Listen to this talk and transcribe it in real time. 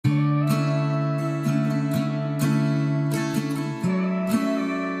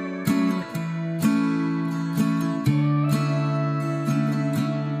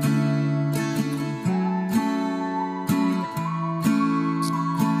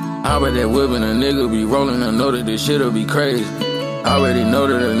I bet that whipping a nigga be rolling, I know that this shit'll be crazy. I already know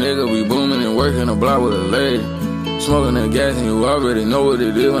that a nigga be booming and working a block with a lady. Smoking that gas and you already know what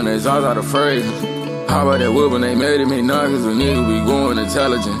it is when they talk out of phrases. How about that whipping they made it me now cause a nigga be going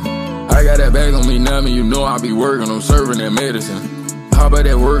intelligent. I got that bag on me now, man, you know I be working, I'm serving that medicine. How about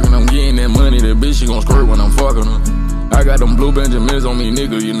that working, I'm getting that money, that bitch she gon' squirt when I'm fucking her. I got them blue Benjamins on me,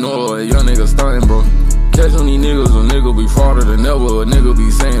 nigga, you know a young nigga stunning, bro. Catch on these niggas, a nigga be farther than ever, a nigga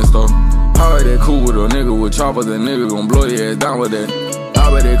be saying stuff. How about that cool with a nigga with choppers, that nigga gon' blow your ass down with that. How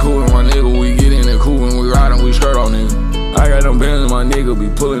about that cool with my nigga, we get in that cool when we ride and we skirt on nigga. I got them bands and my nigga be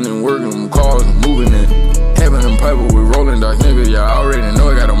pulling and working them cars and moving it. Having them paper with rolling dark niggas, yeah, I already know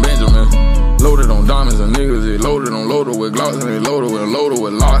I got them Benjamins. Loaded on diamonds and niggas, they loaded on loaded with glocks and they loaded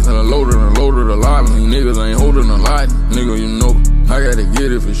with locks and a loaded a lot. These niggas ain't holding a lot, nigga, you know. I gotta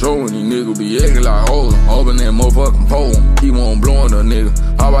get it for sure when these niggas be acting like hoes. Open that motherfucking pole, keep on blowing a nigga.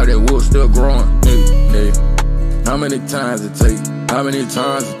 How about that wood still growing, nigga, hey. How many times it take? How many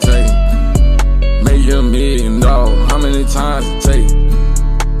times it take? Make you $1 million, how many times it take?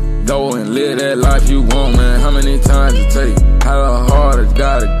 Go and live that life you want, man, how many times it take? How hard it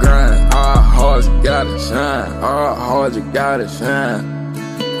gotta grind, how hard you gotta shine, how hard you gotta shine.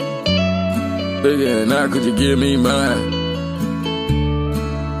 Bigger than that, could you give me mine?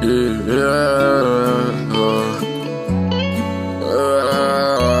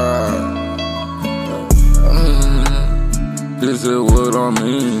 This is what I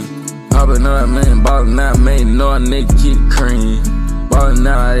mean. Poppin' out, man, ballin' out, man, know a nigga keep it cream. Ballin'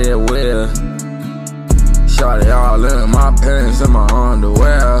 out at well. Shot it all in my pants and my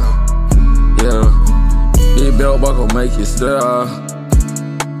underwear. Yeah, big belt buckle make you stir.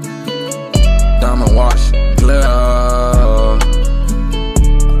 Diamond wash, clear.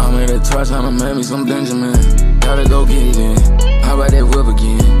 I'm in the touch, I'ma make me some Benjamin. Gotta go get it in. How about that whip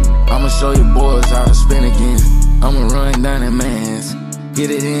again? I'ma show you boys how to spin again. I'ma run down that man's. Get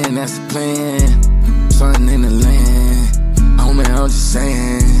it in, that's the plan. Something in the land. Homie, I'm just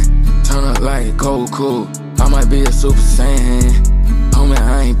saying. Turn up like a cold cool. I might be a super saiyan. Homie,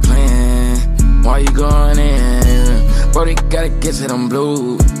 I ain't playing. Why you going in? Brody gotta get to them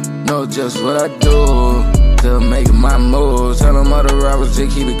blue. Know just what I do to make my moves. Tell them other rappers to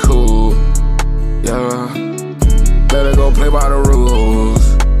keep it cool. Yeah, better go play by the rules.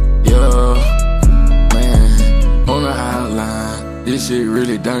 Yeah, man, on the outline, this shit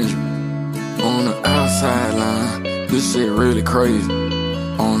really dangerous. On the outside line, this shit really crazy.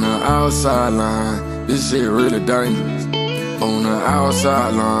 On the outside line, this shit really dangerous. On the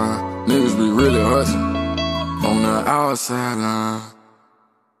outside line, niggas be really hustling. On the outside line.